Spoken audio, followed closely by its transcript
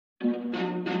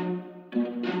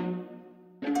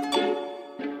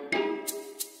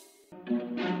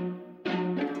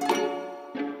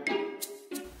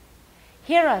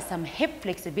Here are some hip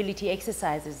flexibility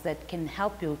exercises that can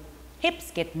help your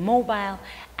hips get mobile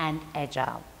and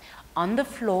agile. On the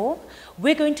floor,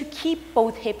 we're going to keep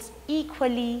both hips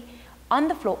equally on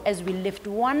the floor as we lift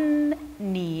one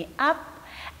knee up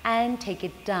and take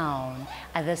it down.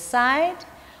 Other side,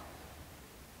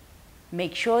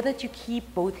 make sure that you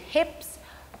keep both hips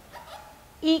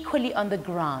equally on the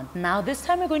ground. Now this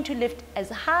time we're going to lift as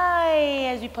high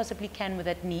as we possibly can with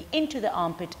that knee into the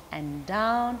armpit and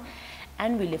down,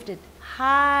 and we lift it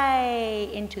high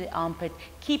into the armpit,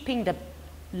 keeping the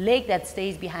leg that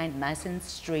stays behind nice and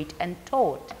straight and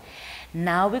taut.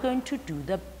 Now we're going to do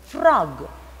the frog.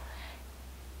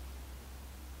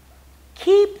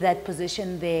 Keep that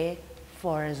position there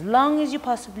for as long as you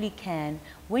possibly can.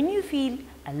 When you feel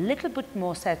a little bit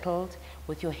more settled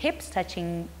with your hips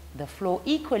touching the floor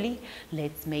equally,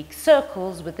 let's make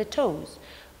circles with the toes.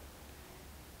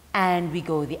 And we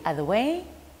go the other way.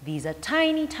 These are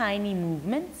tiny, tiny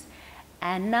movements.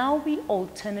 And now we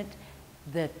alternate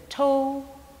the toe,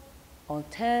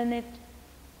 alternate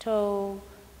toe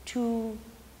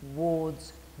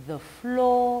towards the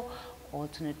floor,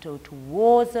 alternate toe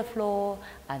towards the floor,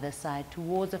 other side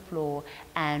towards the floor,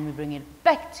 and we bring it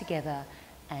back together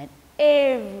and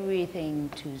everything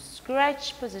to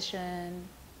scratch position.